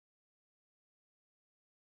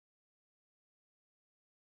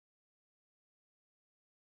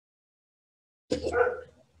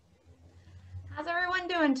How's everyone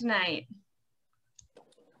doing tonight?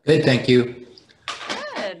 Good, thank you.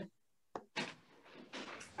 Good.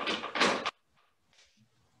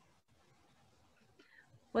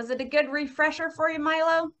 Was it a good refresher for you,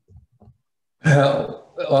 Milo?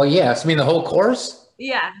 Well, yes. I mean, the whole course?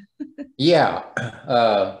 Yeah. Yeah.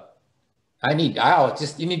 You need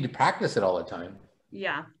to practice it all the time.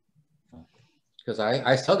 Yeah. Because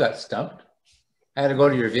I still got stumped. I had to go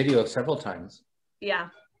to your video several times. Yeah.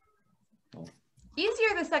 Easier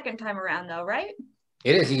the second time around, though, right?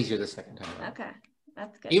 It is easier the second time around. Okay,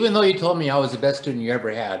 that's good. Even though you told me I was the best student you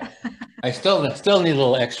ever had, I still need a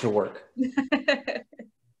little extra work.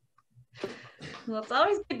 Well, it's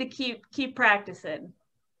always good to keep practicing.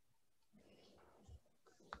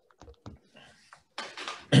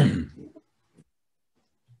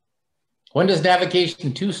 When does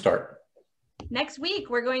Navigation 2 start? Next week,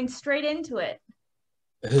 we're going straight into it.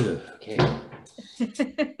 Okay.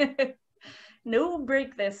 No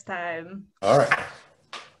break this time. All right.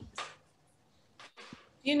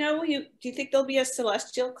 Do you think there'll be a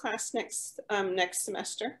celestial class next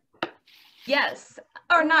semester? Yes,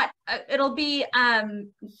 or not. It'll be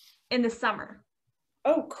in the summer.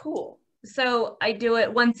 Oh, cool. So I do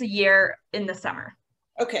it once a year in the summer.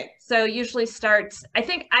 Okay. So usually starts, I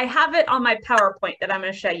think I have it on my PowerPoint that I'm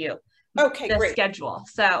going to show you. Okay, the great. Schedule.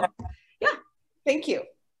 So yeah. Thank you.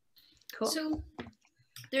 Cool. So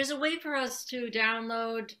there's a way for us to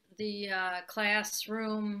download the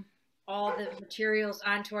classroom, all the materials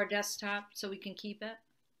onto our desktop so we can keep it?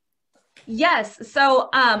 Yes. So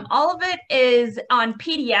all of it is on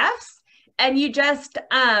PDFs and you just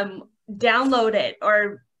download it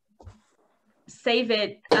or save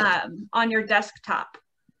it on your desktop.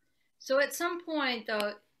 So at some point,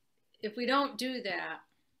 though, if we don't do that,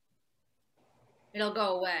 it'll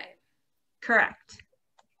go away. Correct.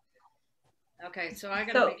 Okay, so I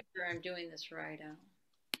gotta make sure I'm doing this right now.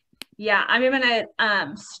 Yeah, I'm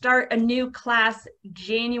gonna start a new class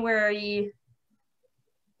January,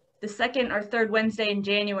 the 2nd or 3rd Wednesday in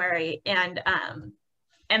January, and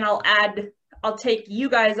I'll take you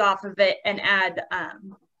guys off of it and add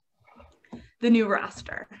the new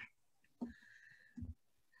roster.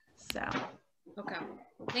 So. Okay,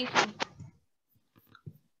 thank you.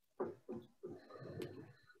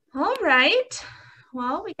 All right.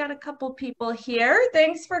 Well, we got a couple people here.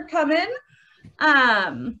 Thanks for coming.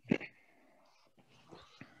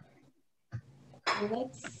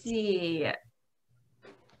 Let's see.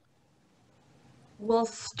 We'll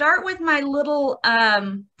start with my little,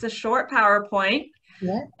 it's a short PowerPoint.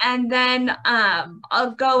 Yeah. And then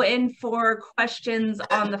I'll go in for questions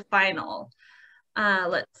on the final.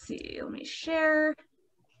 Let's see, let me share.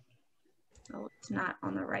 Oh, it's not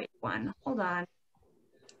on the right one. Hold on.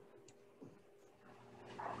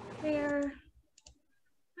 There.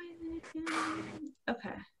 Okay.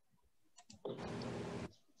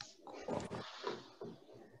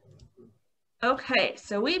 Okay,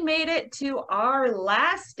 so we made it to our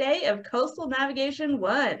last day of Coastal Navigation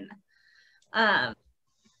 1. I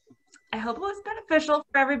hope it was beneficial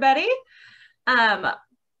for everybody.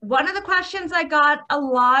 One of the questions I got a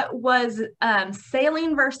lot was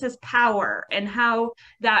sailing versus power and how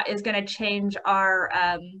that is going to change our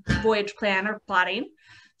voyage plan or plotting.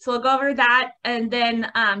 So we'll go over that and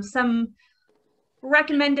then some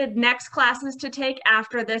recommended next classes to take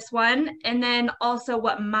after this one, and then also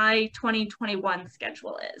what my 2021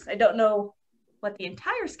 schedule is. I don't know what the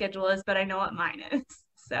entire schedule is, but I know what mine is.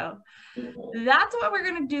 So that's what we're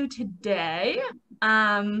going to do today.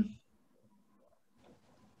 Yeah,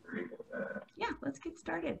 let's get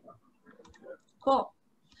started. Cool.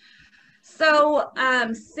 So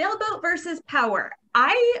sailboat versus power.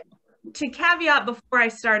 To caveat before I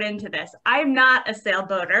start into this, I'm not a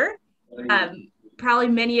sailboater. Probably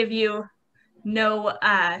many of you know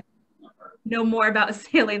more about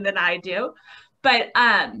sailing than I do, but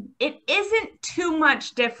it isn't too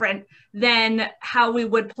much different than how we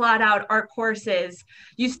would plot out our courses.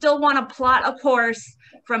 You still want to plot a course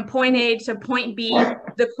from point A to point B,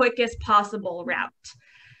 the quickest possible route.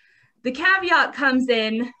 The caveat comes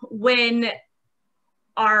in when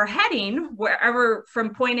our heading, wherever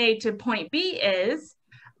from point A to point B is,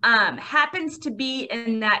 happens to be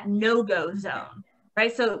in that no-go zone,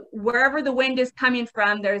 right? So wherever the wind is coming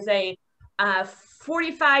from, there's a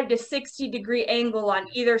 45 to 60 degree angle on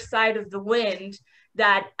either side of the wind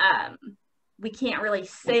that we can't really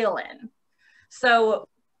sail in. So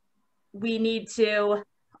we need to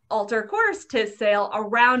alter course to sail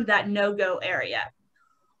around that no-go area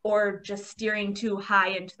or just steering too high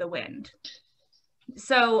into the wind.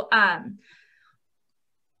 So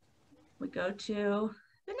we go to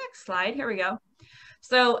the next slide. Here we go.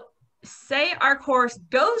 So say our course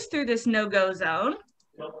goes through this no-go zone.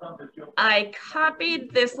 I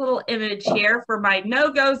copied this little image here for my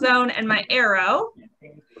no-go zone and my arrow,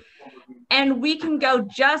 and we can go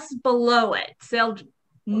just below it. So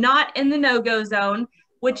not in the no-go zone,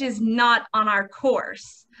 which is not on our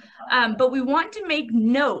course. But we want to make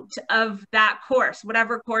note of that course,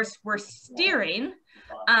 whatever course we're steering,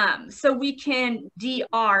 so we can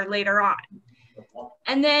DR later on.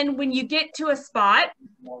 And then when you get to a spot,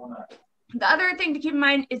 the other thing to keep in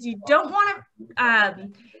mind is you don't want to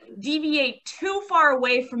deviate too far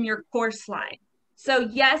away from your course line. So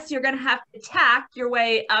yes, you're going to have to tack your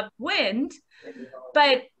way upwind,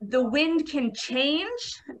 but the wind can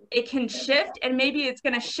change, it can shift, and maybe it's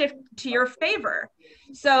going to shift to your favor.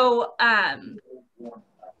 So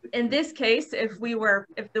in this case, if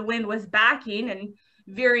the wind was backing and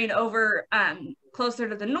veering over closer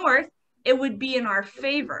to the north, it would be in our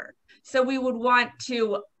favor. So we would want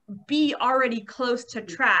to be already close to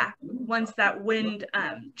track once that wind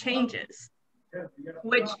changes,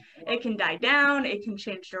 which it can die down, it can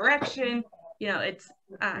change direction, you know, it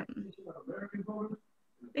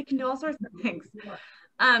can do all sorts of things.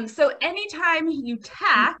 So anytime you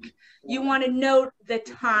tack, you want to note the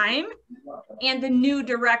time and the new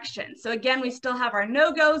direction. So again, we still have our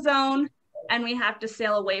no-go zone and we have to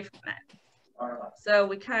sail away from it. So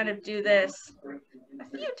we kind of do this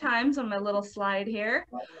a few times on my little slide here.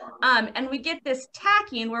 And we get this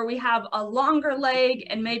tacking where we have a longer leg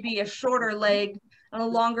and maybe a shorter leg, and a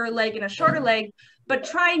longer leg and a shorter leg, but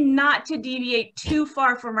try not to deviate too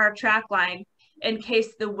far from our track line in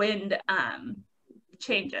case the wind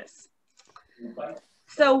changes.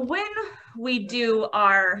 So when we do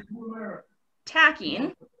our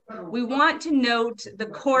tacking, we want to note the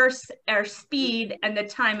course, our speed, and the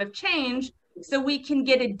time of change so we can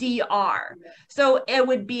get a DR. So it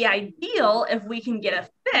would be ideal if we can get a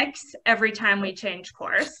fix every time we change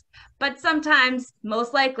course, but sometimes,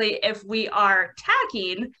 most likely, if we are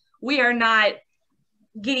tacking, we are not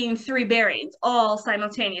getting 3 bearings all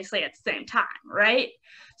simultaneously at the same time, right?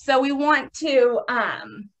 So we want to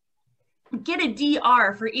get a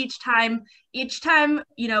DR for each time,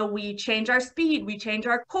 you know, we change our speed, we change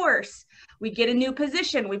our course, we get a new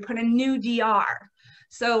position, we put a new DR.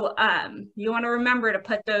 So you want to remember to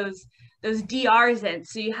put those DRs in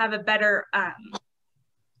so you have a better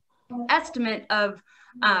estimate of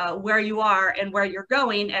where you are and where you're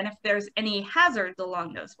going, and if there's any hazards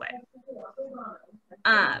along those ways.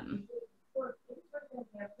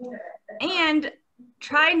 And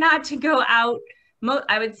try not to go out,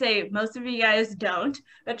 I would say most of you guys don't,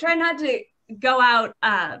 but try not to go out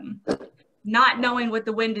not knowing what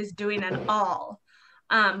the wind is doing at all.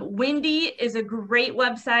 Windy is a great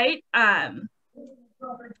website. Have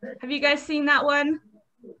you guys seen that one?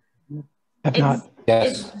 Yes.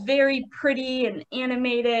 It's very pretty and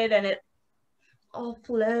animated, and it all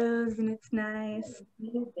flows and it's nice.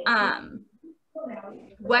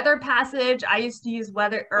 Weather Passage, I used to use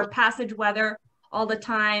Passage Weather all the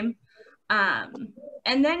time. And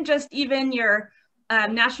then just even your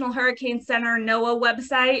National Hurricane Center NOAA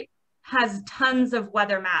website has tons of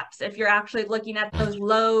weather maps. If you're actually looking at those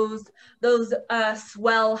lows, those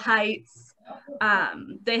swell heights,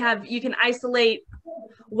 you can isolate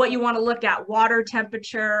what you want to look at, water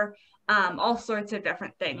temperature, all sorts of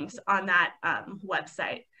different things on that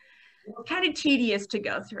website. Kind of tedious to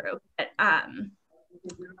go through.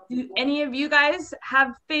 Do any of you guys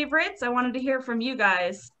have favorites? I wanted to hear from you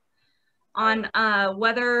guys on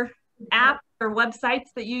weather apps or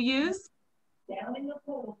websites that you use.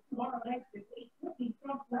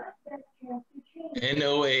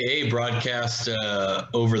 NOAA broadcast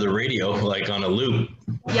over the radio, like on a loop.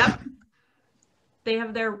 Yep. They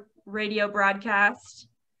have their radio broadcast.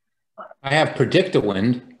 I have Predict a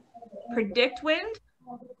Wind. Predict Wind?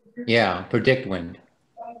 Yeah, Predict Wind.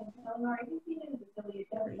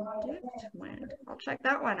 Predict Wind. I'll check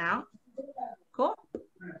that one out. Cool.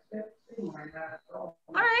 All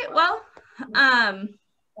right, well,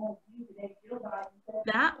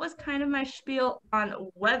 that was kind of my spiel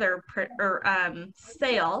on weather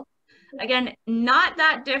sail. Again, not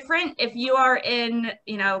that different if you are in,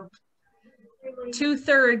 you know,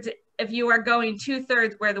 2/3, if you are going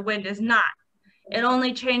 2/3 where the wind is not. It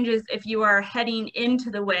only changes if you are heading into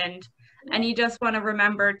the wind, and you just want to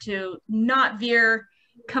remember to not veer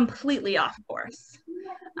completely off course,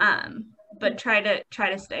 but try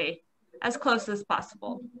to stay as close as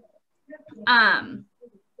possible.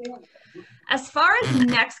 As far as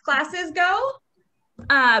next classes go,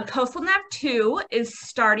 CoNav1 is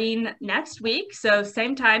starting next week, so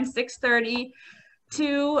same time, 6:30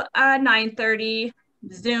 to 9:30.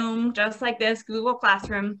 Zoom, just like this, Google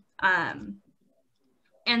Classroom.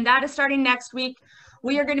 And that is starting next week.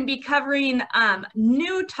 We are going to be covering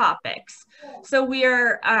new topics. So we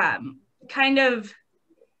are kind of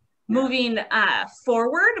moving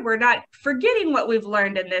forward. We're not forgetting what we've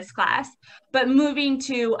learned in this class, but moving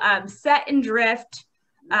to set and drift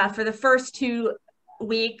for the first 2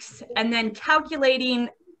 weeks, and then calculating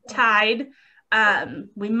tide.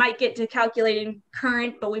 We might get to calculating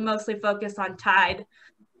current, but we mostly focus on tide.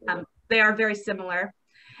 They are very similar.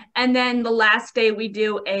 And then the last day we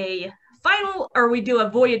do a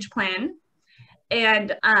voyage plan,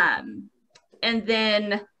 and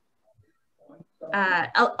then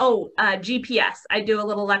GPS. I do a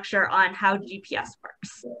little lecture on how GPS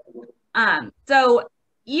works. So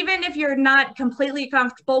even if you're not completely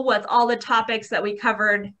comfortable with all the topics that we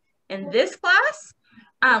covered in this class,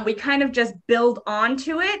 we kind of just build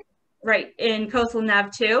onto it, right, in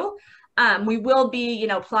CoNav1. We will be,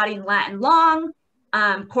 plotting Latin long,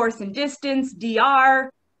 course and distance, DR,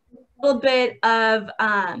 a little bit of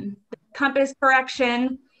compass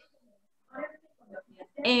correction,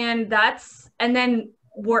 and then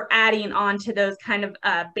we're adding on to those kind of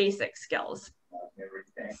basic skills.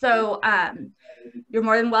 So you're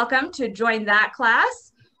more than welcome to join that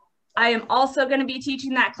class. I am also going to be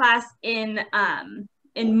teaching that class in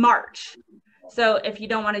March. So if you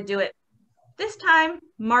don't want to do it this time,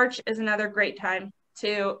 March is another great time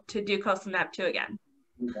to do CoNav1 again.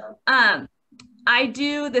 I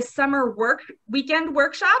do the summer weekend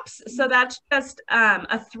workshops. So that's just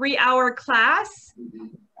a 3-hour class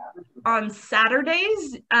on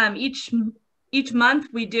Saturdays. Each month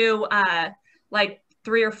we do like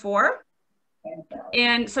 3 or 4.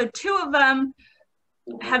 And so 2 of them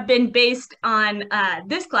have been based on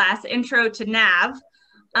this class, Intro to Nav.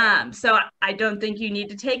 So I don't think you need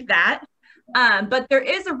to take that. But there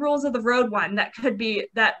is a Rules of the Road one that would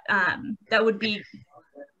be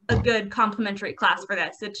a good complementary class for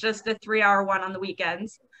this. It's just a 3-hour one on the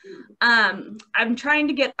weekends. I'm trying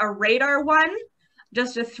to get a radar one,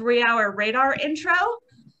 just a 3-hour radar intro,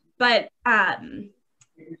 but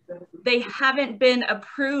they haven't been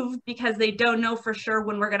approved because they don't know for sure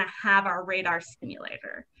when we're going to have our radar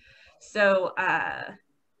simulator. So that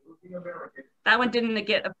one didn't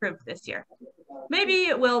get approved this year. Maybe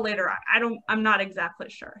it will later on. I'm not exactly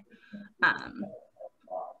sure.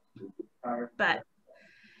 But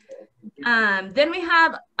then we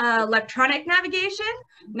have electronic navigation.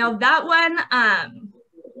 Now that one,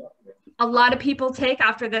 a lot of people take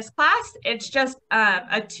after this class. It's just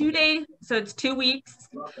a 2-day, so it's 2 weeks.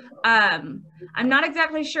 I'm not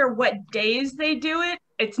exactly sure what days they do it.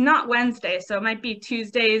 It's not Wednesday, so it might be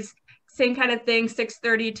Tuesdays, same kind of thing,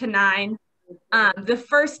 6:30 to 9. The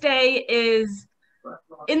first day is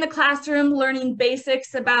in the classroom learning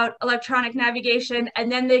basics about electronic navigation,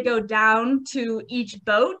 and then they go down to each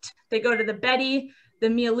boat. They go to the Betty, the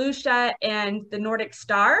Mialusha, and the Nordic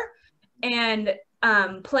Star, and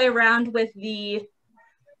play around with the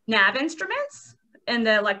nav instruments and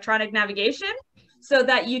the electronic navigation so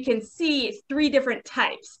that you can see 3 different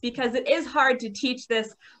types, because it is hard to teach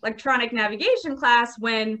this electronic navigation class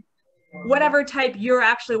when whatever type you're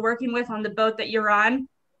actually working with on the boat that you're on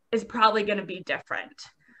is probably going to be different.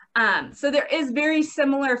 So there is very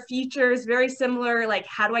similar features, very similar, like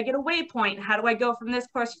how do I get a waypoint? How do I go from this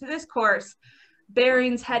course to this course?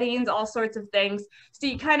 Bearings, headings, all sorts of things. So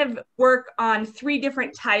you kind of work on 3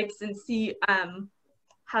 different types and see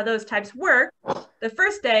how those types work the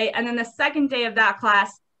first day. And then the second day of that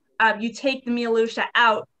class, you take the Mialusha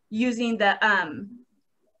out using the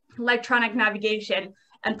electronic navigation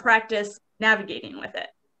and practice navigating with it.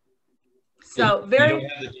 So you don't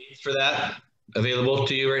have the dates for that available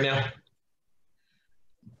to you right now?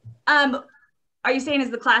 Are you saying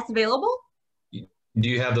is the class available? Do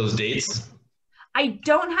you have those dates? I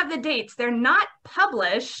don't have the dates. They're not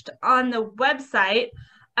published on the website.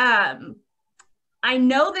 I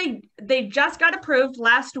know they just got approved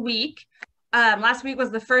last week. Last week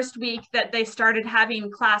was the first week that they started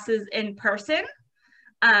having classes in person.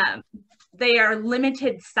 They are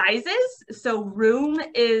limited sizes, so room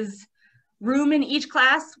in each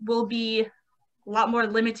class will be a lot more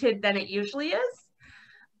limited than it usually is.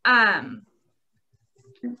 I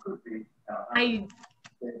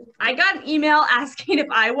got an email asking if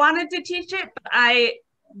I wanted to teach it, but I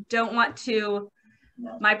don't want to.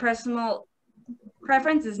 My personal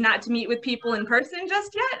preference is not to meet with people in person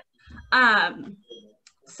just yet.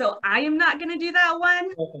 So I am not going to do that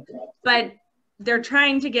one, but they're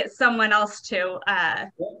trying to get someone else to.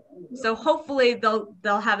 So hopefully they'll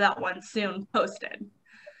have that one soon posted.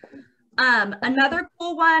 Another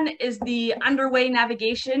cool one is the underway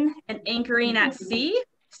navigation and anchoring at sea.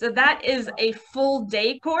 So that is a full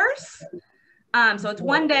day course. So it's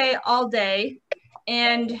one day, all day,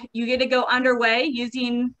 and you get to go underway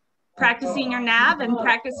practicing your nav and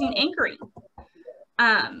practicing anchoring.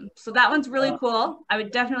 So that one's really cool. I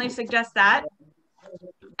would definitely suggest that.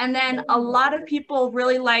 And then a lot of people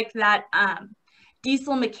really like that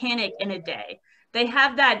diesel mechanic in a day. They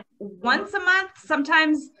have that once a month.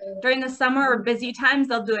 Sometimes during the summer or busy times,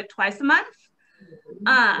 they'll do it twice a month.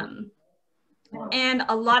 And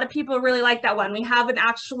a lot of people really like that one. We have an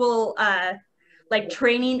actual like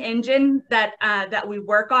training engine that we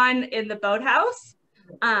work on in the boathouse.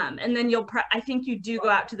 And then I think you do go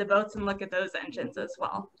out to the boats and look at those engines as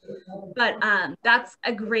well. But that's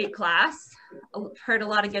a great class. I've heard a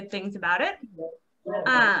lot of good things about it.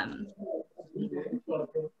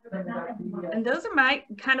 And those are my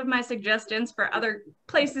suggestions for other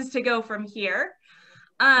places to go from here.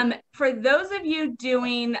 For those of you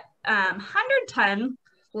doing 100-ton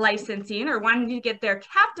licensing or wanting to get their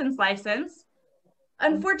captain's license,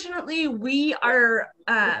 unfortunately, we are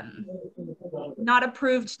not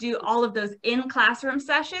approved to do all of those in-classroom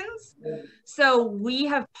sessions. So we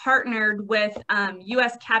have partnered with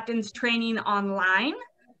U.S. Captains Training Online.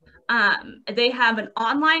 They have an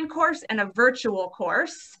online course and a virtual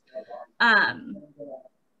course. So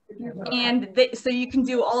you can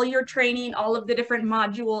do all your training, all of the different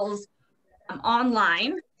modules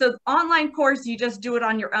online. So online course, you just do it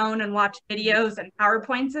on your own and watch videos and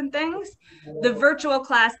PowerPoints and things. The virtual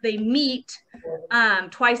class, they meet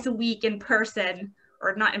twice a week in person,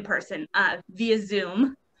 or not in person, via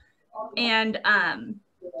Zoom. And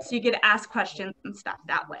so you get to ask questions and stuff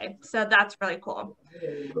that way. So that's really cool.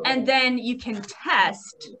 And then you can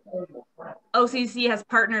test. OCC has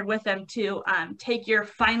partnered with them to take your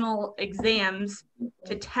final exams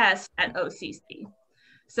to test at OCC.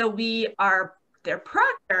 So we are their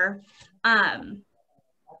proctor, and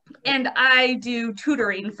I do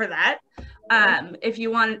tutoring for that. If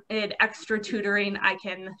you wanted extra tutoring, I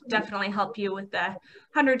can definitely help you with the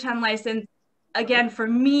 100-ton license. Again, for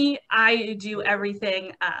me, I do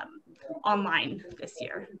everything online this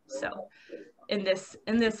year. So in this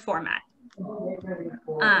format.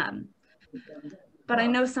 But I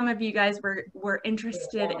know some of you guys were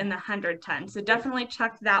interested in the 100-ton, so definitely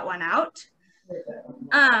check that one out.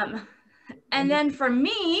 And then for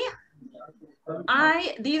me,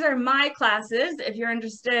 these are my classes. If you're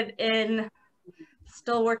interested in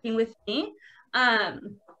still working with me,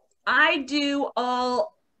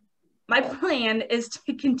 my plan is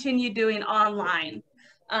to continue doing online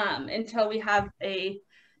until we have a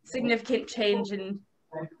significant change in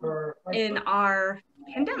our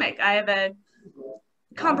pandemic. I have a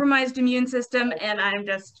compromised immune system and I'm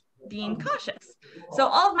just being cautious. So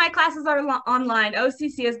all of my classes are online.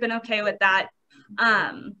 OCC has been okay with that.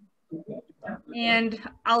 And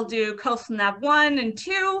I'll do CoNav1 and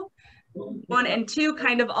 2, 1 and 2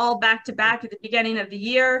 kind of all back to back at the beginning of the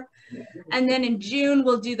year. And then in June,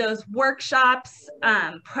 we'll do those workshops.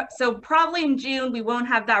 So probably in June, we won't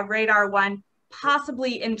have that radar one,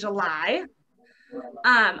 possibly in July.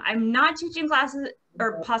 I'm not teaching classes,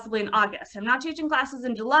 or possibly in August. I'm not teaching classes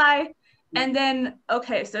in July. And then,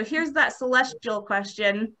 okay, so here's that celestial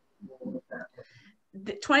question.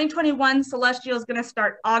 The 2021 celestial is going to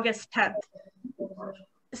start August 10th.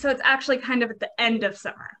 So it's actually kind of at the end of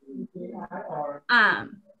summer.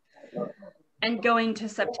 And going to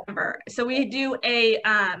September. So we do a,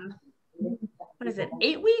 what is it,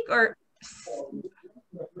 8-week or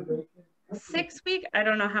 6-week? I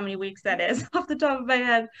don't know how many weeks that is off the top of my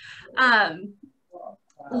head.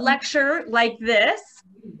 Lecture like this.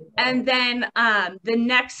 And then the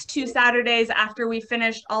next 2 Saturdays after we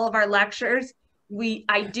finished all of our lectures,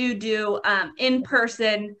 I do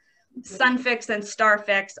in-person Sunfix and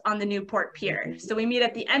Starfix on the Newport Pier. So we meet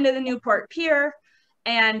at the end of the Newport Pier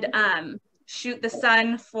and shoot the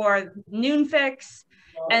sun for noon fix,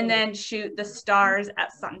 and then shoot the stars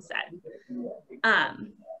at sunset.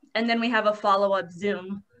 And then we have a follow-up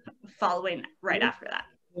Zoom following right after that.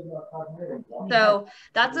 So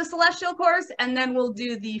that's a celestial course, and then we'll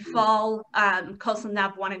do the fall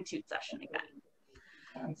CoNav 1 and 2 session again.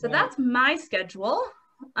 So that's my schedule.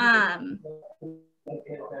 I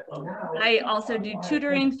also do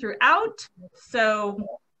tutoring throughout, so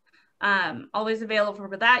always available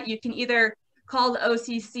for that. You can either call the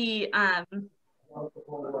OCC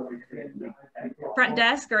front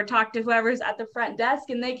desk or talk to whoever's at the front desk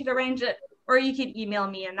and they could arrange it, or you could email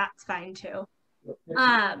me and that's fine too.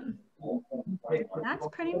 That's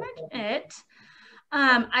pretty much it.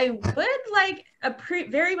 I would like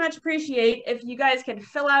very much appreciate if you guys could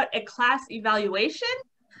fill out a class evaluation.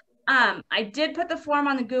 I did put the form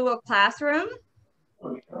on the Google Classroom,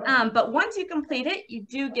 but once you complete it, you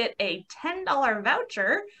do get a $10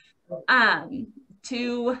 voucher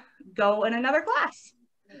to go in another class.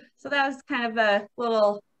 So that was kind of a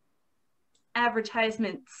little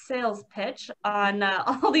advertisement sales pitch on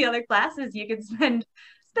all the other classes you could spend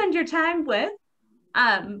your time with.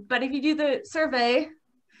 But if you do the survey,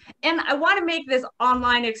 and I want to make this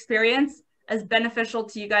online experience as beneficial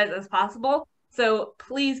to you guys as possible, so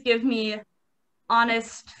please give me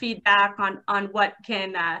honest feedback on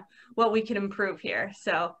what we can improve here.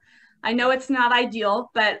 So I know it's not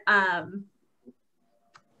ideal, but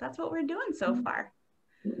that's what we're doing so far.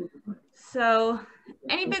 So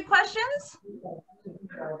any big questions?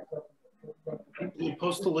 Can you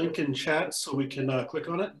post the link in chat so we can click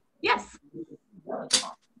on it? Yes.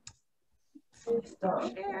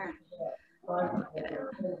 Stop share.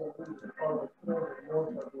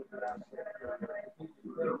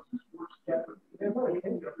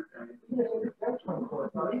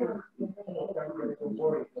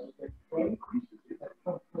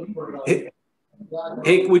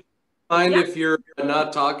 Hey, would you mind if you're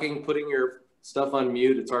not talking, putting your stuff on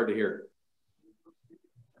mute? It's hard to hear.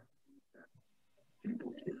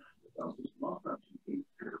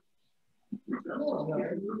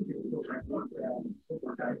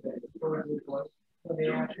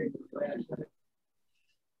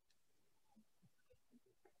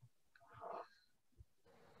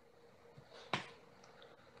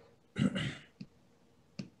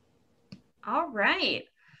 All right.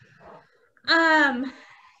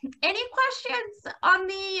 Any questions on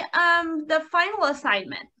the final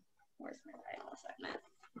assignment? Where's my final assignment?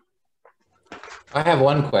 I have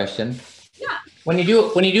one question. Yeah. When you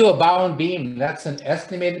do a bow and beam, that's an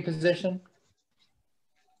estimated position?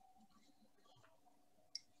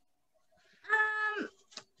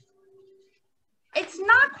 It's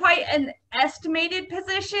not quite an estimated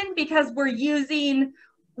position because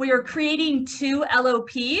we are creating two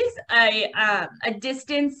LOPs, a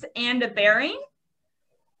distance and a bearing.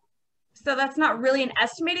 So that's not really an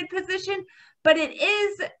estimated position, but it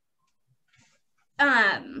is.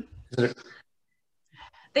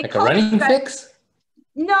 They like a running fix?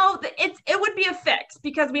 No, it would be a fix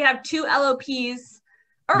because we have two LOPs,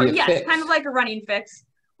 or yes, fix. Kind of like a running fix.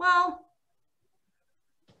 Well,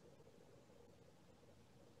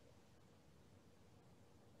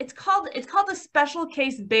 it's called a special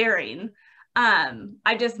case bearing.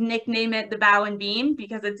 I just nickname it the bow and beam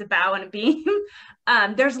because it's a bow and a beam.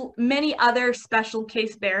 There's many other special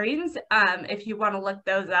case bearings if you want to look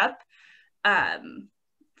those up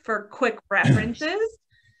for quick references.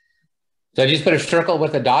 So just put a circle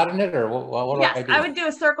with a dot in it, or what yes, do I do? I would do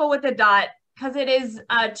a circle with a dot because it is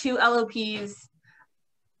two LOPs.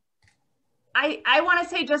 I want to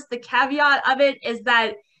say just the caveat of it is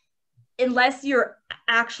that unless you're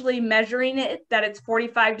actually measuring it, that it's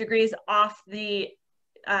 45 degrees off the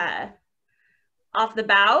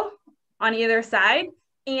bow on either side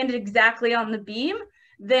and exactly on the beam,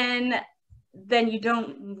 then you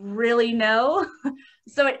don't really know.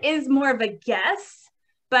 So it is more of a guess.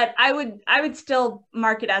 But I would still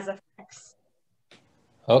mark it as a fix.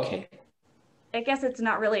 Okay. I guess it's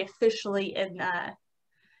not really officially in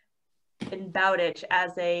Bowditch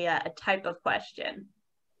as a type of question,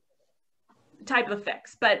 type of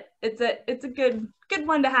fix, but it's a good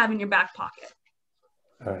one to have in your back pocket.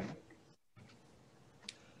 All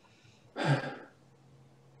right.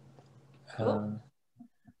 Cool.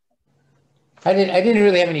 I didn't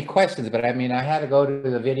really have any questions, but I mean I had to go to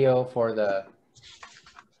the video for the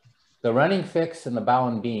running fix and the bow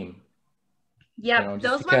and beam. Yeah,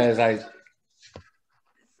 those because ones.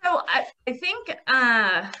 So I think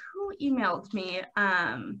who emailed me?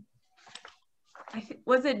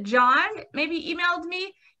 Was it John? Maybe emailed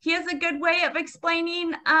me. He has a good way of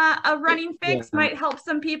explaining a running fix. Might help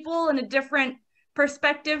some people in a different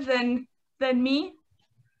perspective than me.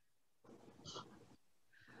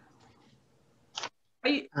 Are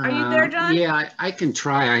you there, John? Yeah, I can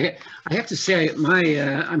try. I have to say,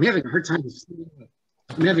 I'm having a hard time.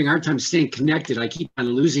 I'm having a hard time staying connected. I keep on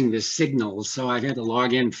losing this signal, so I've had to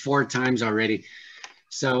log in 4 times already.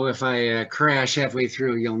 So if I crash halfway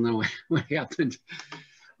through, you'll know what happened.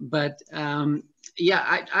 But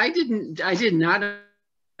yeah, I did not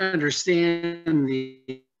understand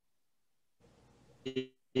the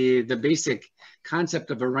basic concept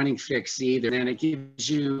of a running fix either. And it gives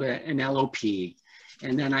you an LOP.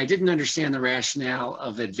 And then I didn't understand the rationale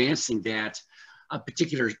of advancing that a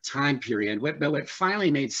particular time period. But what finally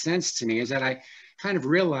made sense to me is that I kind of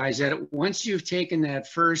realize that once you've taken that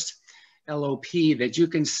first LOP, that you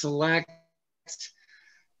can select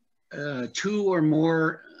 2 or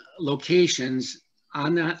more locations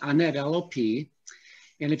on that LOP.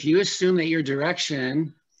 And if you assume that your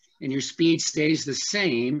direction and your speed stays the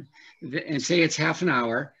same, and say it's half an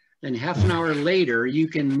hour, then half an hour later, you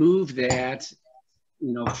can move that,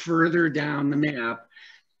 you know, further down the map.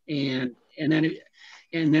 And then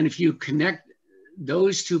if you connect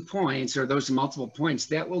those 2 points or those multiple points,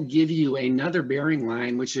 that will give you another bearing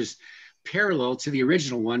line, which is parallel to the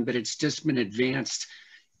original one, but it's just been advanced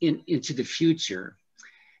into the future.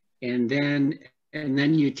 And then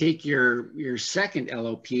you take your second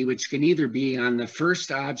LOP, which can either be on the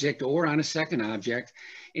first object or on a second object,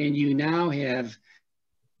 and you now have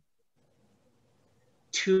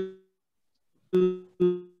 2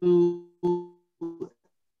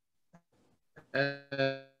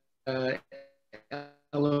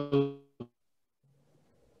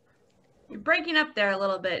 You're breaking up there a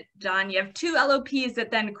little bit, John. You have 2 LOPs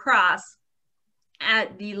that then cross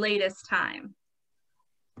at the latest time.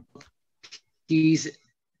 These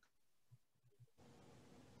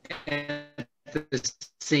at the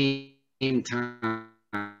same time,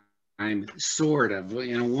 sort of,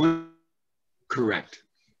 you know, one correct.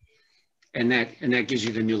 And that gives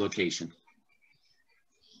you the new location.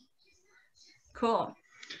 Cool.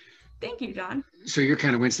 Thank you, John. So you're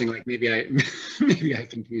kind of wincing, like maybe I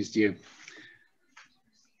confused you.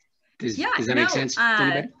 Does that make sense to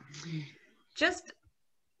anybody?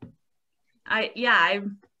 I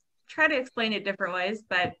try to explain it different ways,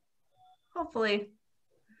 but hopefully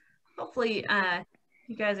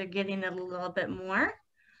you guys are getting it a little bit more.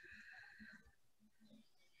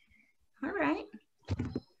 All right.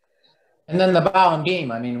 And then the bow and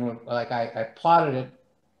beam, I mean, like I plotted it,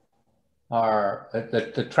 or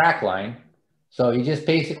the track line. So you just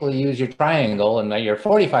basically use your triangle and your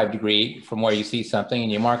 45 degree from where you see something, and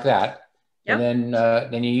you mark that. Yep. And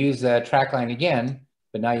then you use the track line again,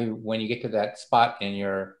 but now when you get to that spot and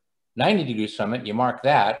you're 90 degrees from it, you mark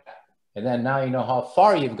that. And then now you know how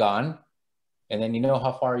far you've gone, and then you know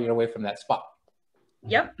how far you're away from that spot.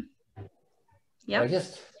 Yep. Yep.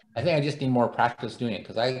 I think I just need more practice doing it,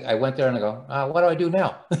 because I went there and I go, what do I do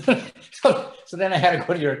now? so then I had to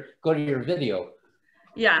go to your video.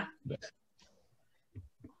 Yeah.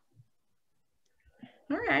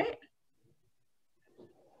 All right.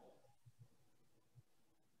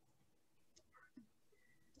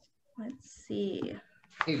 Let's see.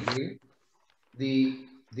 Hey, Bree,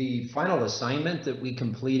 the final assignment that we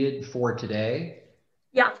completed for today.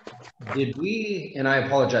 Yeah. Did we, and I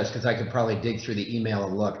apologize because I could probably dig through the email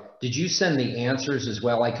and look, did you send the answers as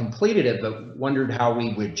well? I completed it, but wondered how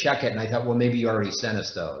we would check it. And I thought, well, maybe you already sent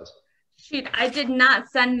us those. Shoot, I did not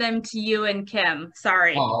send them to you and Kim.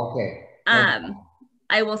 Sorry. Oh, okay.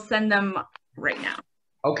 I will send them right now.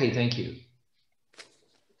 Okay, thank you.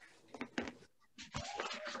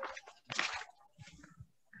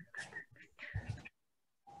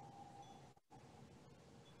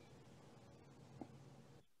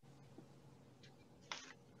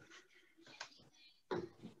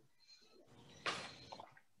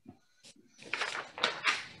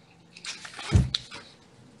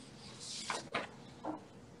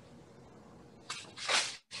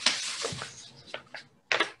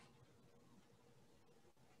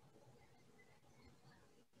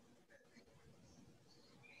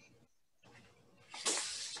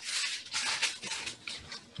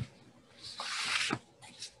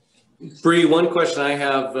 Bree, one question I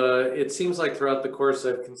have, it seems like throughout the course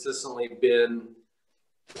I've consistently been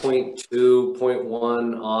 0.2,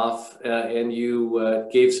 0.1 off, and you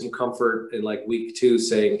gave some comfort in like week 2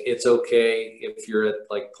 saying it's okay if you're at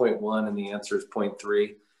like 0.1 and the answer is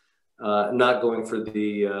 0.3, not going for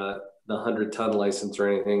the 100-ton license or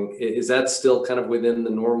anything. Is that still kind of within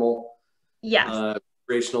the normal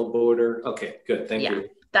operational border? Okay, good, thank you.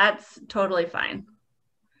 That's totally fine.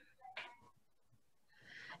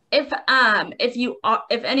 If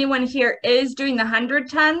anyone here is doing the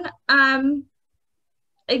 100-ton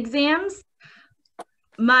exams,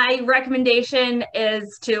 my recommendation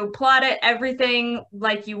is to plot it everything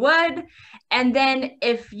like you would, and then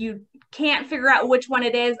if you can't figure out which one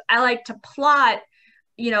it is, I like to plot,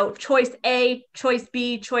 you know, choice A, choice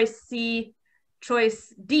B, choice C,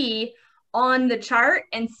 choice D on the chart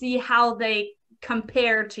and see how they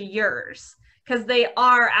compare to yours, because they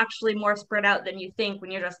are actually more spread out than you think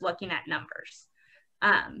when you're just looking at numbers.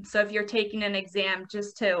 So if you're taking an exam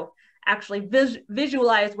just to actually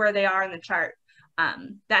visualize where they are in the chart,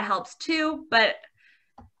 that helps too. But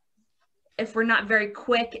if we're not very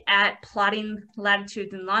quick at plotting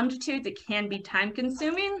latitudes and longitudes, it can be time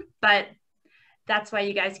consuming, but That's why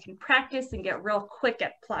you guys can practice and get real quick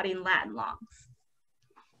at plotting lat and longs.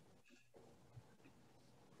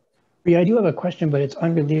 Yeah, I do have a question, but it's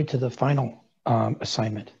unrelated to the final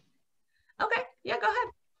assignment. Okay, yeah, go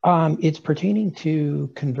ahead. It's pertaining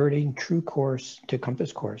to converting true course to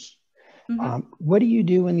compass course. Mm-hmm. What do you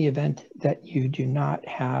do in the event that you do not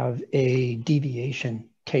have a deviation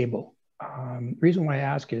table? Reason why I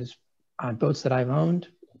ask is on boats that I've owned,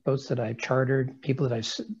 boats that I've chartered, people that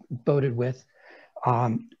I've boated with,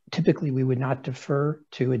 typically we would not defer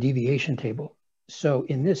to a deviation table. So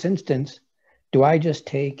in this instance, do I just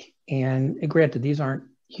take, and granted, these aren't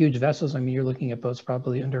huge vessels. I mean, you're looking at boats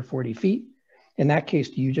probably under 40 feet. In that case,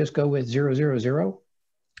 do you just go with 000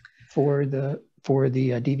 for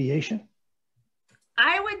the deviation?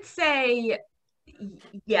 I would say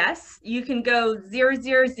yes, you can go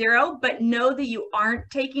 000, but know that you aren't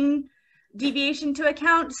taking deviation to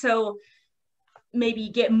account. So maybe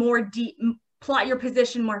get more plot your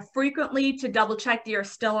position more frequently to double check that you're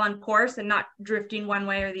still on course and not drifting one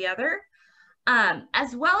way or the other.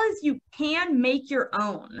 As well as you can make your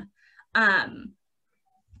own.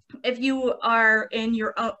 If you are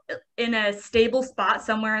in a stable spot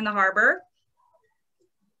somewhere in the harbor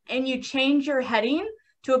and you change your heading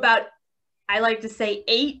to about, I like to say,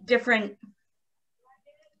 8 different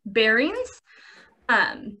bearings,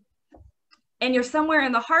 and you're somewhere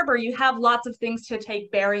in the harbor, you have lots of things to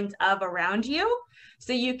take bearings of around you.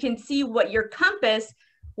 So you can see what your compass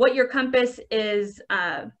is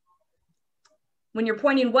when you're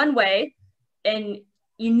pointing one way, and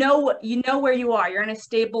you know where you are. You're in a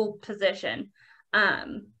stable position.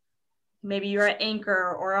 Maybe you're at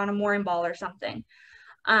anchor or on a mooring ball or something.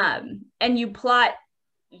 And you plot,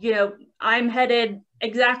 I'm headed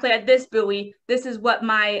exactly at this buoy. This is what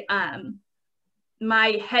my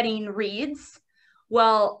heading reads.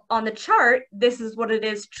 Well, on the chart, this is what it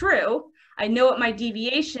is true. I know what my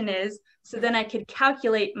deviation is, so then I could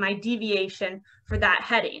calculate my deviation for that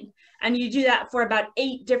heading. And you do that for about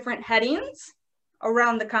 8 different headings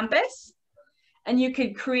around the compass, and you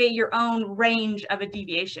could create your own range of a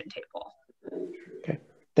deviation table. Okay,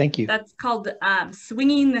 thank you. That's called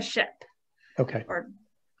swinging the ship. Okay. Or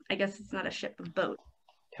I guess it's not a ship, a boat.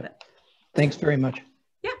 Yep. Thanks very much.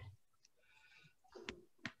 Yeah.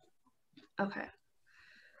 Okay.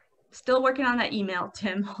 Still working on that email,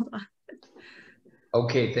 Tim. Hold on.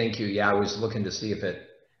 Okay, thank you. Yeah, I was looking to see if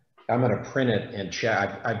I'm going to print it and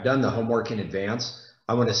check. I've done the homework in advance.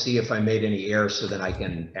 I want to see if I made any errors so then I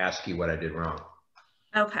can ask you what I did wrong.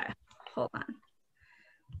 Okay, hold on.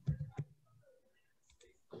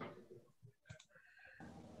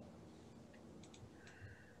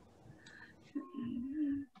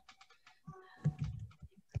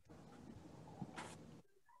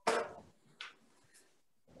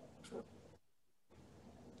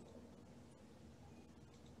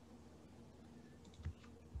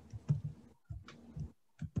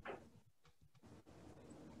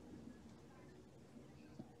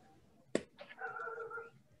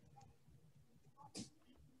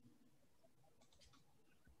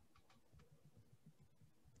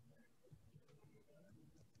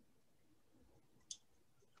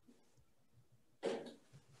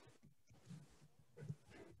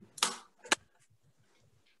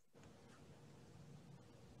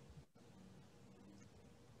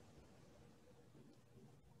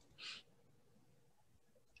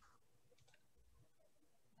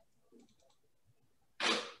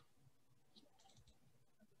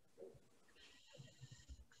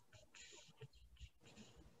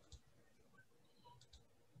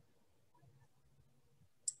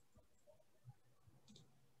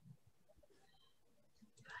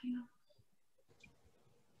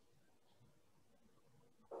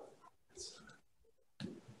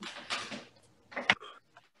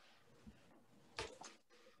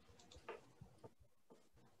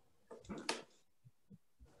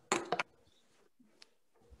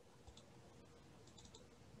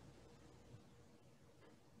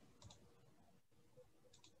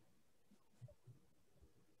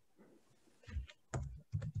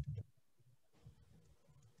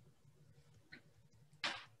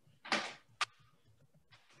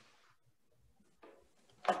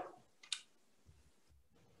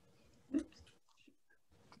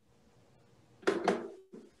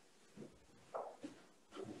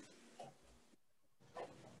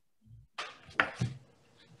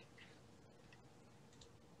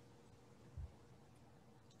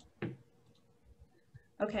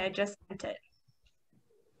 Okay, I just sent it.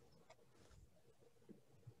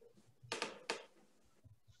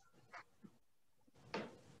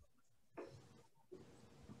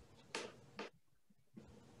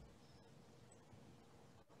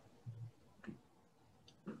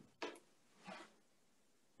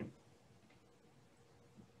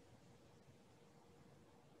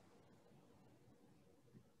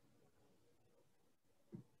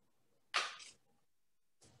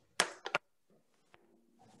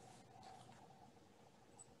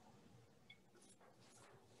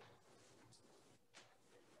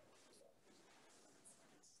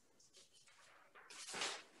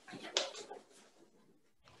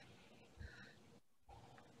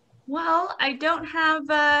 Well, I don't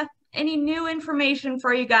have any new information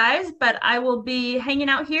for you guys, but I will be hanging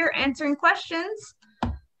out here answering questions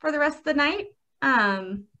for the rest of the night.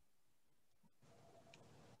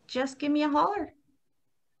 Just give me a holler.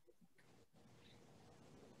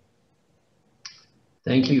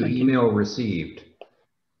 Thank you. Email received.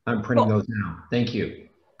 I'm printing those now. Thank you.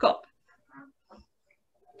 Cool.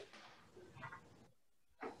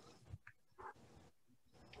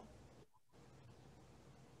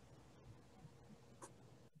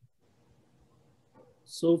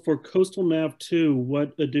 So for CoNav1,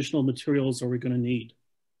 what additional materials are we going to need?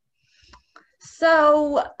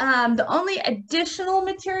 So the only additional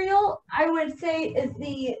material I would say is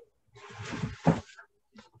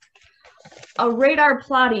a radar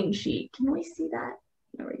plotting sheet. Can we see that?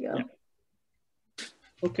 There we go. Yeah.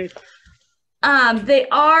 Okay. They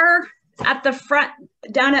are at the front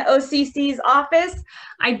down at OCC's office.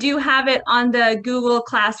 I do have it on the Google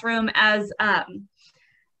Classroom as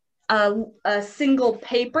a single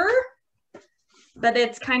paper, but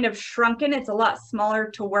it's kind of shrunken. It's a lot smaller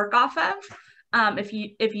to work off of. If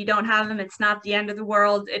you don't have them, it's not the end of the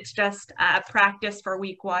world. It's just practice for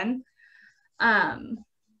week 1.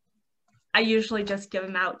 I usually just give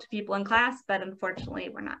them out to people in class, but unfortunately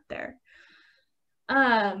we're not there.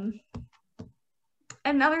 And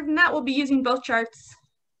other than that, we'll be using both charts.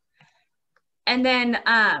 And then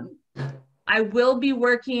I will be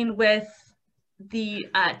working with the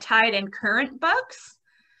tide and current books,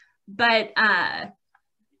 but I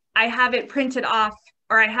have it printed off,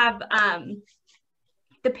 or I have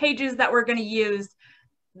the pages that we're going to use,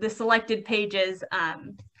 the selected pages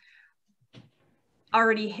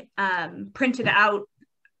already printed out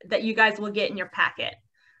that you guys will get in your packet.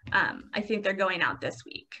 I think they're going out this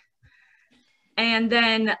week. And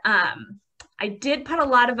then I did put a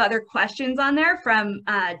lot of other questions on there from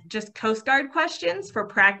just Coast Guard questions for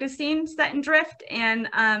practicing set and drift and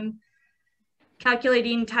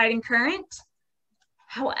calculating tide and current.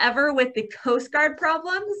 However, with the Coast Guard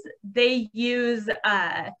problems, they use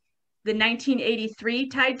the 1983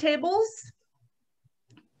 tide tables,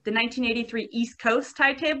 the 1983 East Coast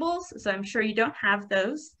tide tables. So I'm sure you don't have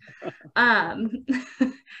those. And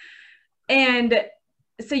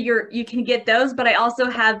so you can get those, but I also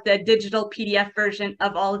have the digital PDF version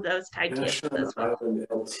of all of those tide tables as well.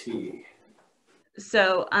 LT.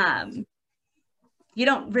 So you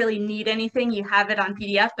don't really need anything. You have it on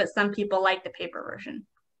PDF, but some people like the paper version.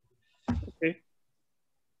 Okay.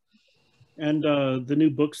 And the new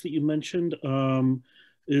books that you mentioned,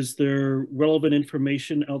 is there relevant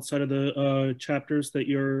information outside of the chapters that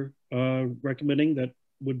you're recommending that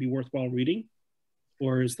would be worthwhile reading?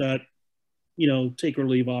 Or is that, take or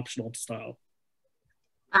leave optional style?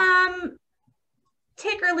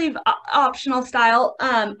 Take or leave optional style.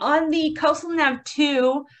 On the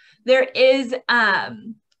CoNav1, there is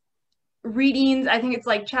readings. I think it's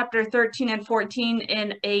like chapter 13 and 14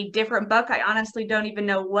 in a different book. I honestly don't even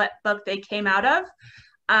know what book they came out of.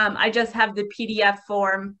 I just have the PDF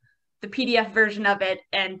form, the PDF version of it,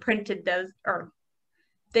 and printed those, or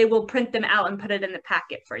they will print them out and put it in the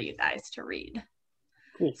packet for you guys to read.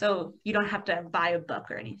 Cool. So you don't have to buy a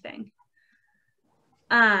book or anything.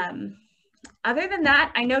 Other than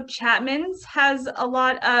that, I know Chapman's has a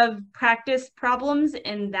lot of practice problems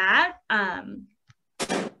in that.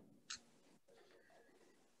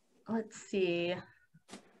 Let's see,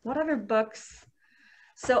 what other books?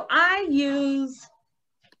 So I use,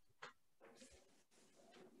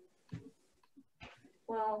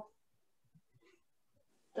 well,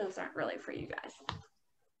 those aren't really for you guys.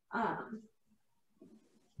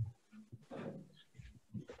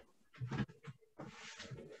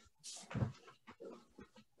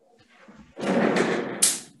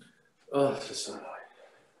 Oh, this is so annoying.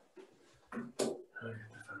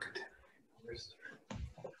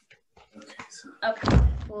 Okay, so. Okay,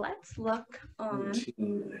 let's look on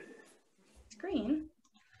screen.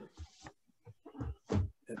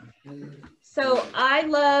 So I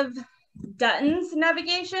love Dutton's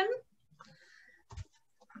navigation.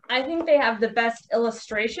 I think they have the best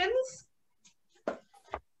illustrations.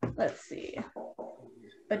 Let's see.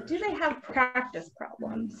 But do they have practice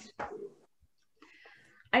problems?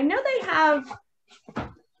 I know they have,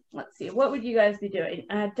 let's see, what would you guys be doing?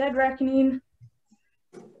 Dead Reckoning,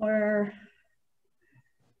 or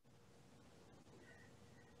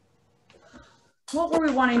what were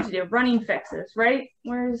we wanting to do? Running fixes, right?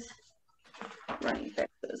 Where's running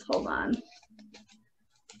fixes? Hold on.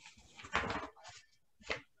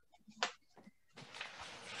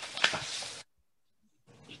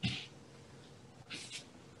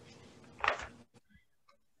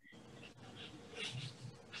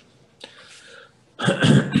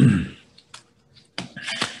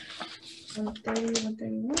 130,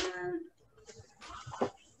 131.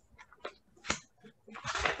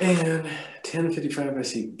 And 10:55, I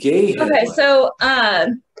see gay headline. Okay, so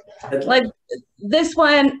like this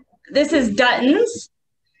one, this is Dutton's.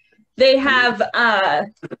 They have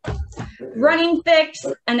running fix,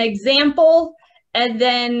 an example, and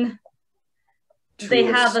then they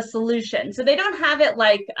have a solution. So they don't have it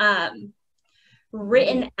like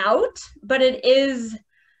written out, but it is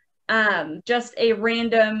just a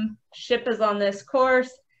random ship is on this course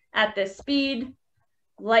at this speed,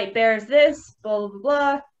 light bears this, blah,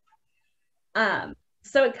 blah, blah.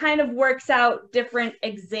 So it kind of works out different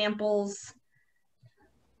examples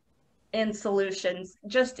and solutions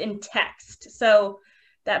just in text. So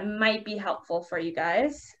that might be helpful for you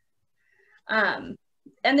guys. And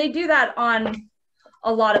they do that on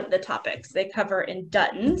a lot of the topics they cover in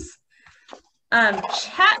Dutton's.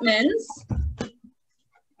 Chapman's,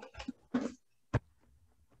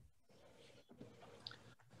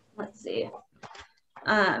 let's see.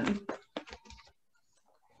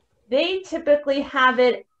 They typically have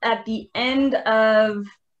it at the end of,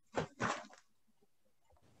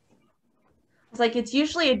 it's like it's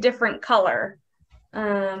usually a different color.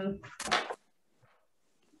 Let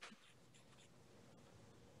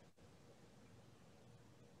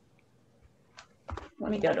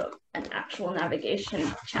me go to an actual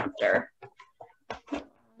navigation chapter.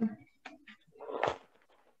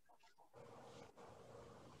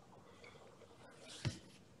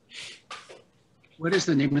 What is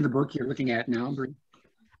the name of the book you're looking at now, Bree?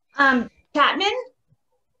 Chapman.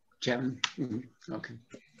 Chapman. Mm-hmm. Okay.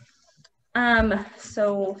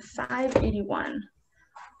 So 581.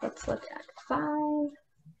 Let's look at 5.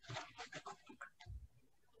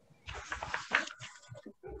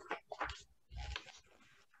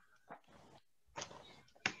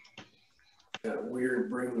 Got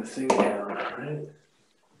weird, bring the thing down, right?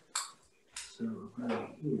 So right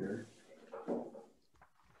here.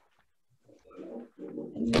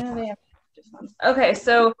 Yeah, they have okay,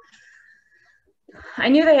 so I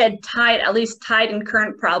knew they had at least tied and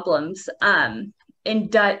current problems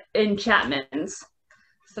in Chapman's.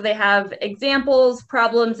 So they have examples,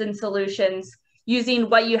 problems, and solutions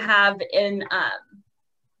using what you have in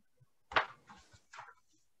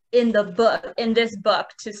the book, in this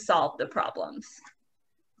book, to solve the problems.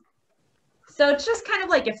 So it's just kind of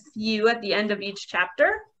like a few at the end of each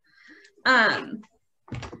chapter. And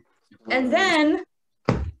then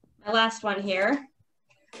my last one here.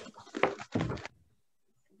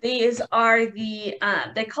 These are the,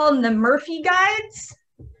 they call them the Murphy guides.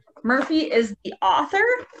 Murphy is the author.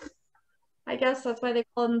 I guess that's why they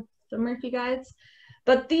call them the Murphy guides.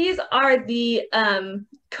 But these are the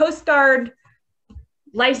Coast Guard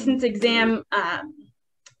license exam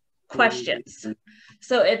questions.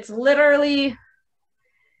 So it's literally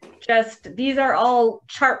just, these are all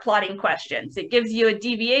chart plotting questions. It gives you a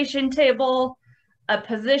deviation table, a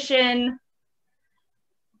position,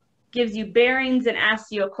 gives you bearings, and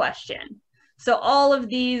asks you a question. So all of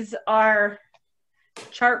these are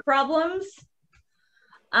chart problems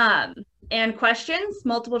and questions,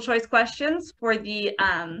 multiple choice questions for the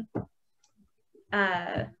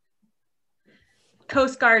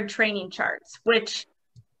Coast Guard training charts, which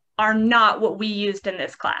are not what we used in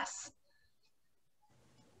this class.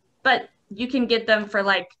 But you can get them for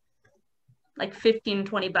like 15,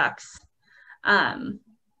 20 bucks.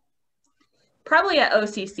 Probably at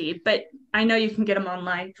OCC, but I know you can get them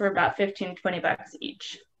online for about 15, 20 bucks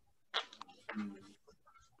each.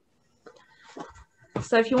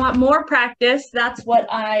 So if you want more practice, that's what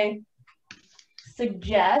I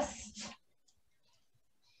suggest.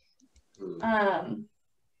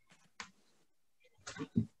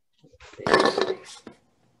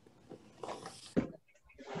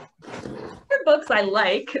 Books I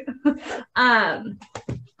like.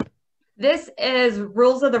 This is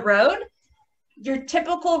Rules of the Road. Your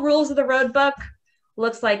typical Rules of the Road book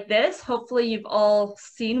looks like this. Hopefully you've all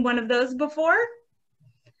seen one of those before.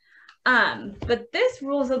 But this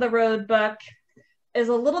Rules of the Road book is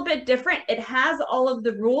a little bit different. It has all of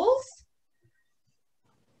the rules.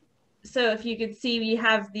 So if you could see, we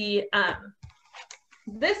have the,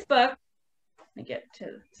 this book, let me get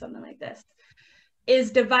to something like this,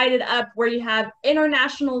 is divided up where you have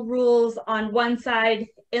international rules on one side,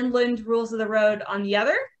 inland rules of the road on the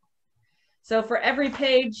other. So for every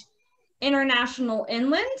page, international,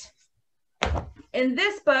 inland. In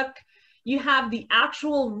this book, you have the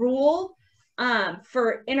actual rule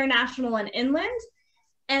for international and inland.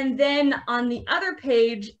 And then on the other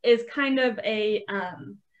page is kind of a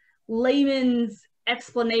layman's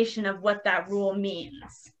explanation of what that rule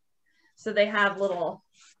means. So they have little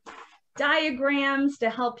diagrams to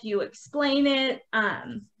help you explain it,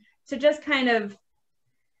 to just kind of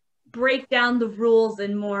break down the rules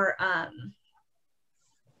in more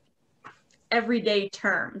everyday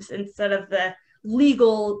terms instead of the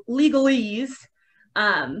legalese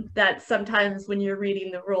that sometimes when you're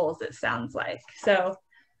reading the rules it sounds like. So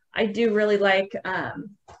I do really like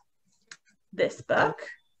this book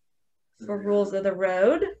for Rules of the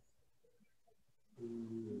Road.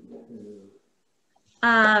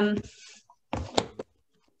 I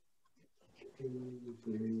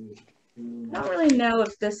don't really know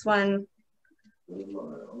if this one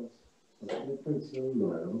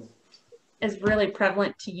is really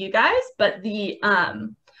prevalent to you guys, but the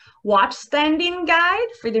watch standing guide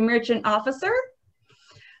for the merchant officer.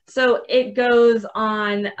 So it goes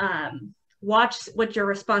on watch what your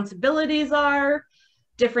responsibilities are,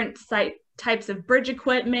 different types of bridge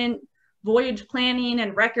equipment, voyage planning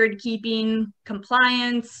and record keeping,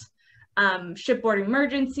 compliance, shipboard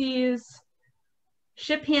emergencies,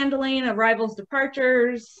 ship handling, arrivals,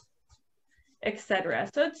 departures, etc.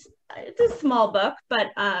 So it's a small book, but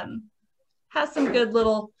has some good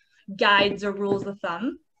little guides or rules of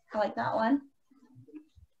thumb. I like that one.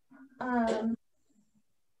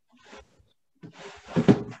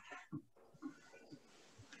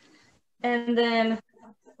 And then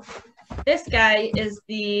this guy is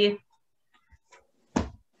the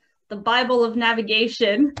Bible of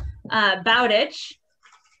Navigation, Bowditch.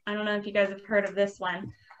 I don't know if you guys have heard of this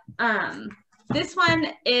one. This one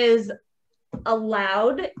is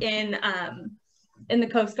allowed in the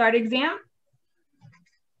Coast Guard exam.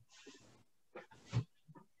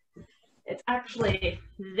 It's actually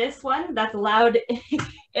this one that's allowed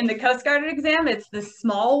in the Coast Guard exam. It's the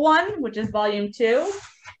small one, which is volume 2.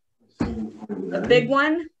 The big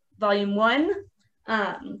one, volume 1,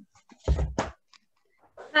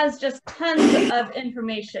 has just tons of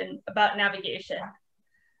information about navigation.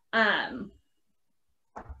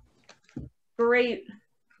 Great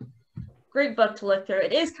book to look through.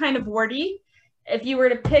 It is kind of wordy. If you were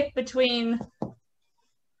to pick between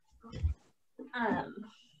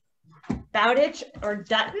Bowditch or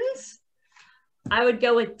Dutton's, I would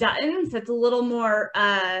go with Dutton's. It's a little more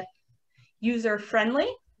user-friendly.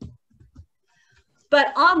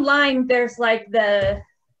 But online, there's like the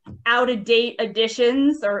out-of-date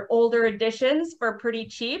editions or older editions for pretty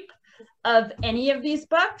cheap of any of these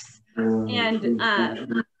books. And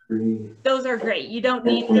those are great. You don't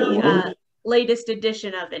need the latest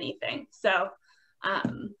edition of anything. So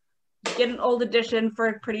get an old edition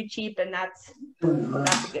for pretty cheap, and that's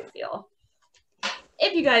a good deal.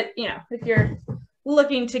 If you guys, if you're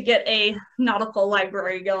looking to get a nautical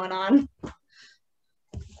library going on.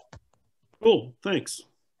 Cool, thanks.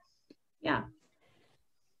 Yeah.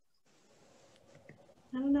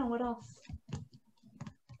 I don't know what else.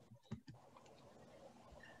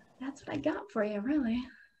 That's what I got for you, really.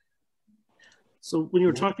 So when you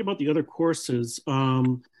were talking about the other courses,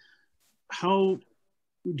 how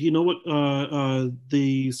do you know what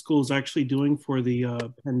the school is actually doing for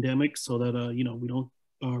the pandemic so that we don't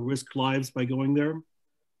risk lives by going there?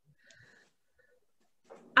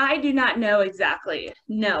 I do not know exactly.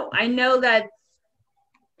 No, I know that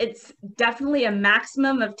it's definitely a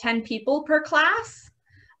maximum of 10 people per class.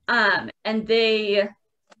 And they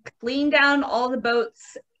clean down all the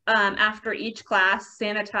boats after each class,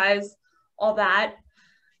 sanitize all that.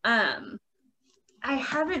 I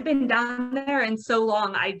haven't been down there in so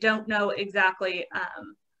long. I don't know exactly,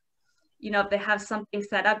 if they have something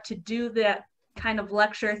set up to do the kind of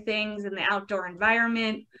lecture things in the outdoor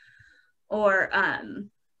environment or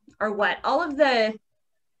what. All of the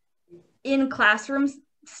in-classroom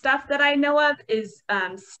stuff that I know of is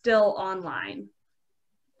still online.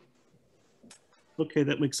 Okay,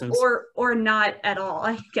 that makes sense. Or not at all,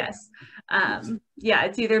 I guess. Yeah,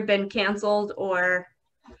 it's either been canceled or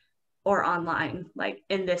online, like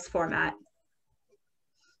in this format.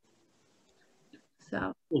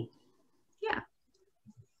 So, cool. Yeah.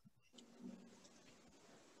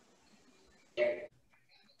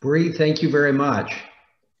 Bree, thank you very much.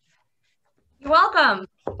 You're welcome.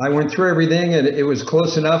 I went through everything and it was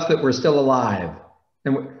close enough that we're still alive.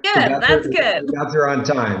 And good, that's good. We got there on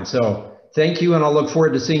time. So thank you, and I'll look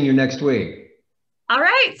forward to seeing you next week. All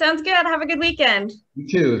right, sounds good. Have a good weekend. You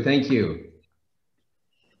too, thank you.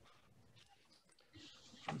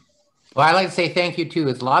 Well, I'd like to say thank you too.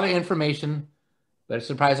 It's a lot of information, but it's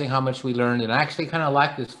surprising how much we learned. And I actually kind of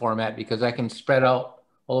like this format because I can spread out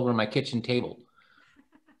all over my kitchen table.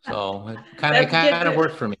 So it kind of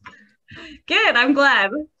worked for me. Good, I'm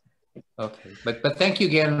glad. Okay, but thank you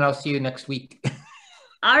again, and I'll see you next week.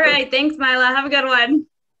 All right, thanks, Mila. Have a good one.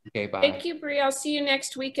 Okay, bye. Thank you, Bree. I'll see you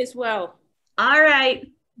next week as well. All right.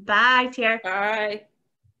 Bye, Tier. Bye.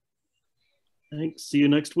 Thanks. See you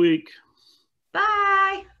next week.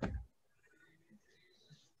 Bye.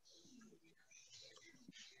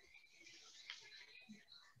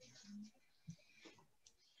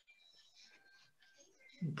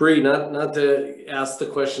 Bree, not to ask the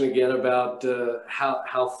question again about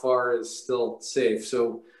how far is still safe.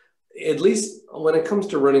 So at least when it comes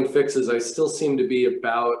to running fixes, I still seem to be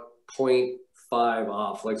about 0.5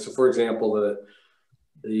 off. Like, so for example,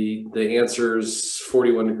 the answer's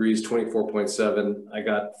 41 degrees, 24.7. I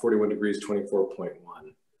got 41 degrees, 24.1.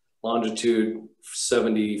 Longitude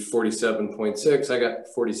 70, 47.6. I got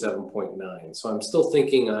 47.9. So I'm still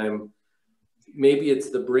thinking maybe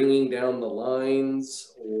it's the bringing down the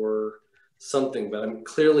lines or something, but I'm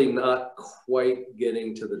clearly not quite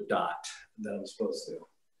getting to the dot that I'm supposed to.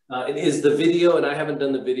 It is the video, and I haven't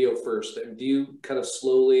done the video first. Do you kind of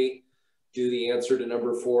slowly do the answer to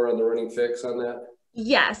number 4 on the running fix on that?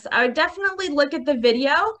 Yes, I would definitely look at the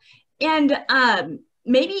video and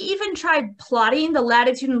maybe even try plotting the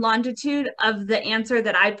latitude and longitude of the answer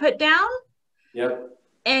that I put down. Yep.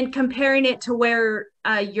 And comparing it to where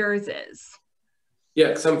yours is. Yeah,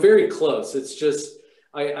 because I'm very close. It's just,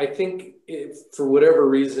 I think for whatever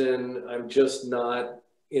reason, I'm just not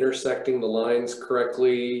intersecting the lines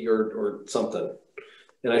correctly or something.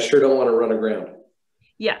 And I sure don't want to run aground.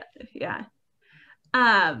 Yeah.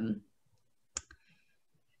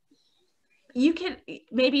 You can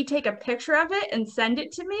maybe take a picture of it and send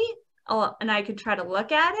it to me, and I could try to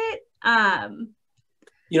look at it. I'll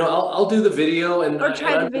do the video or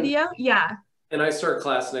try the video. Yeah. And I start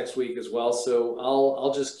class next week as well, so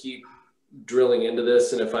I'll just keep drilling into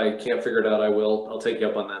this, and if I can't figure it out, I'll take you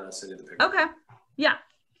up on that and I'll send you the picture. Okay. Yeah.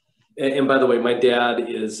 And by the way, my dad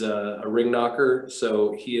is a ring knocker,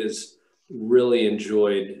 so he has really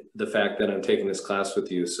enjoyed the fact that I'm taking this class with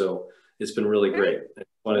you. So it's been really great. I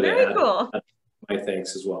wanted to add cool. my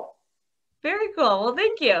thanks as well. Very cool. Well,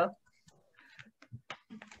 thank you.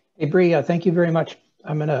 Hey, Bree, thank you very much.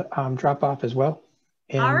 I'm going to drop off as well.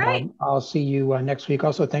 And all right. I'll see you next week.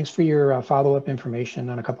 Also, thanks for your follow-up information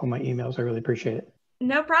on a couple of my emails. I really appreciate it.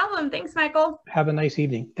 No problem. Thanks, Michael. Have a nice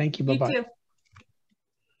evening. Thank you. Bye-bye. You too.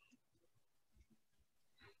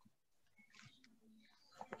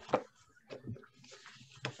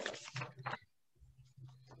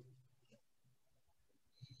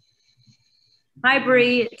 Hi,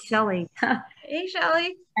 Bree. It's Shelley. Hey,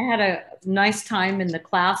 Shelley. I had a nice time in the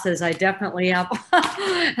classes. I definitely have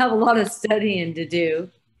a lot of studying to do.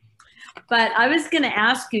 But I was going to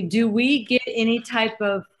ask you, do we get any type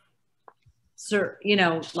of,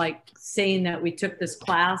 like saying that we took this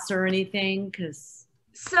class or anything?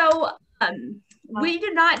 So we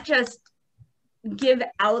do not just give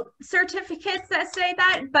out certificates that say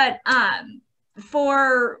that, but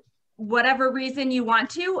for whatever reason you want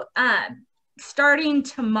to, starting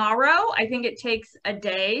tomorrow, I think it takes a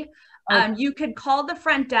day, you could call the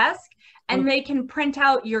front desk and they can print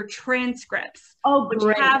out your transcripts, which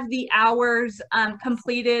have the hours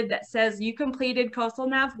completed that says you completed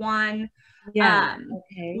CoNav1,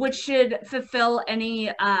 which should fulfill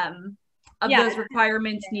any of those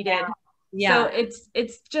requirements needed. So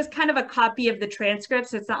it's just kind of a copy of the transcript.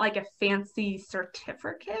 So it's not like a fancy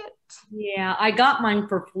certificate. Yeah, I got mine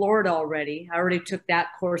for Florida already. I already took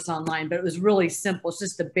that course online, but it was really simple. It's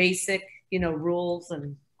just the basic, rules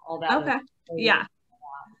and all that. Okay. Yeah.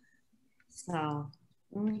 So,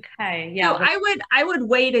 okay. Yeah. So I would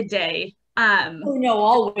wait a day. Oh no,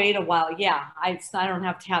 I'll wait a while. Yeah. I don't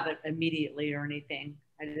have to have it immediately or anything.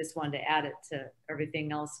 I just wanted to add it to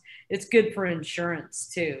everything else. It's good for insurance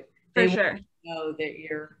too. For sure. Know that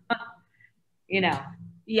you're,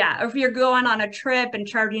 Yeah, or if you're going on a trip and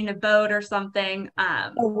chartering a boat or something.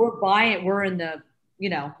 We're in the,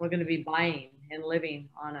 we're going to be buying and living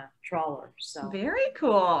on a trawler. So very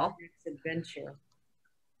cool. Adventure.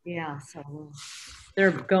 Yeah, so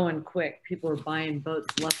they're going quick. People are buying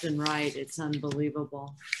boats left and right. It's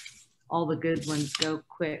unbelievable. All the good ones go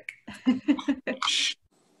quick.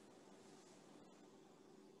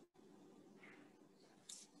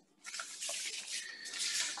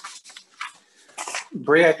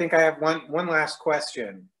 Bree, I think I have one last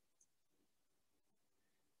question.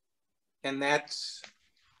 And that's,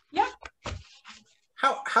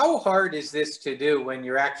 how hard is this to do when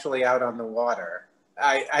you're actually out on the water?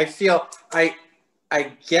 I feel I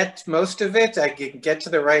get most of it. I can get to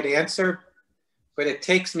the right answer, but it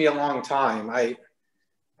takes me a long time.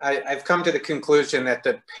 I've come to the conclusion that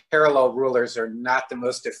the parallel rulers are not the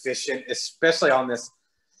most efficient, especially on this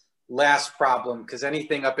last problem, because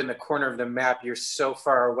anything up in the corner of the map, you're so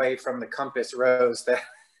far away from the compass rose that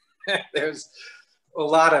there's a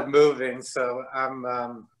lot of moving. So I'm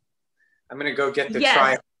going to go get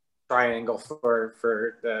the triangle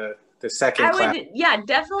for the second class. Yeah,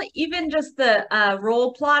 definitely. Even just the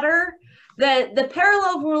roll plotter. The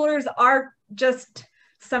parallel rulers are just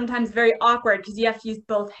sometimes very awkward because you have to use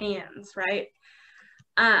both hands, right?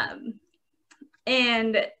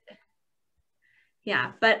 And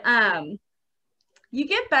yeah, but you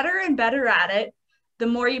get better and better at it the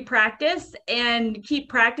more you practice, and keep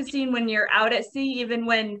practicing when you're out at sea, even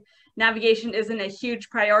when navigation isn't a huge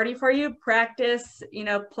priority for you. Practice, you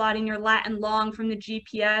know, plotting your Latin long from the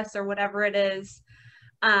GPS or whatever it is,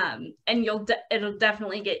 and it'll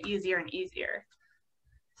definitely get easier and easier.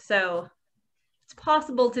 So it's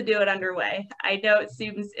possible to do it underway. I know it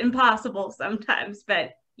seems impossible sometimes,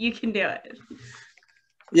 but you can do it.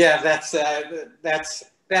 Yeah,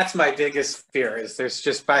 that's my biggest fear. Is there's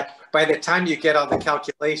just by the time you get all the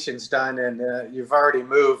calculations done and you've already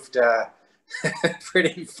moved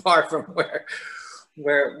pretty far from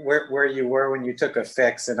where you were when you took a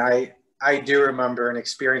fix. And I do remember an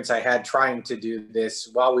experience I had trying to do this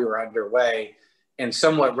while we were underway in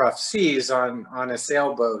somewhat rough seas on a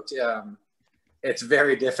sailboat. It's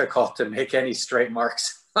very difficult to make any straight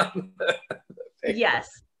marks on the paper.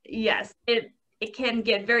 Yes, it can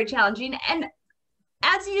get very challenging. And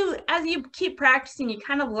as you keep practicing, you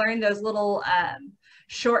kind of learn those little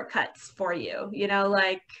shortcuts for you, you know,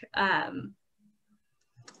 like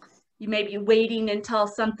you may be waiting until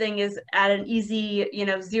something is at an easy, you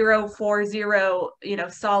know, 040, you know,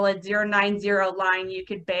 solid 090 line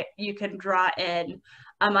you can draw in.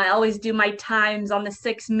 I always do my times on the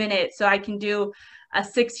 6 minutes, so I can do a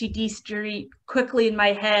 60D street quickly in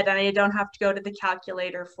my head and I don't have to go to the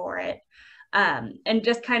calculator for it. And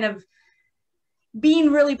just kind of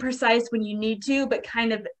being really precise when you need to, but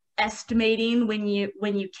kind of estimating when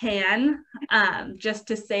you can, just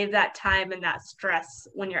to save that time and that stress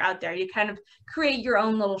when you're out there. You kind of create your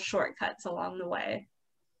own little shortcuts along the way.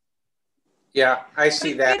 Yeah, I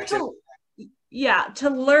see that. To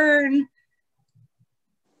learn,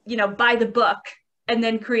 you know, by the book and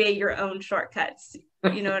then create your own shortcuts.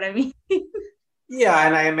 You know what I mean? Yeah,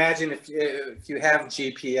 and I imagine if you have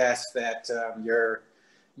GPS that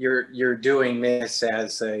you're doing this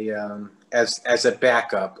as a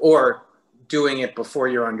backup, or doing it before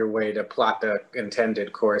you're underway to plot the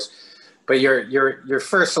intended course. But your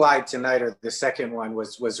first slide tonight, or the second one,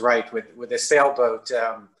 was right. With a sailboat,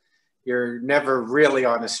 you're never really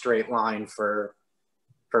on a straight line for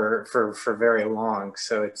very long.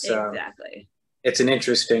 So it's exactly. It's an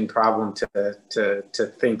interesting problem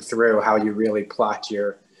to think through how you really plot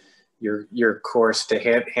your course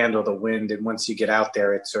to handle the wind. And once you get out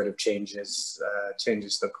there, it sort of changes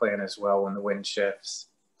the plan as well when the wind shifts.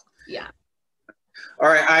 Yeah. All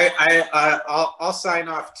right, I'll sign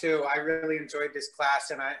off too. I really enjoyed this class,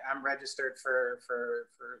 and I'm registered for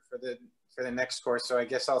the next course. So I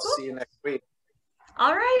guess I'll see you next week.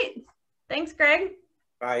 All right. Thanks, Greg.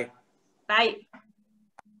 Bye. Bye.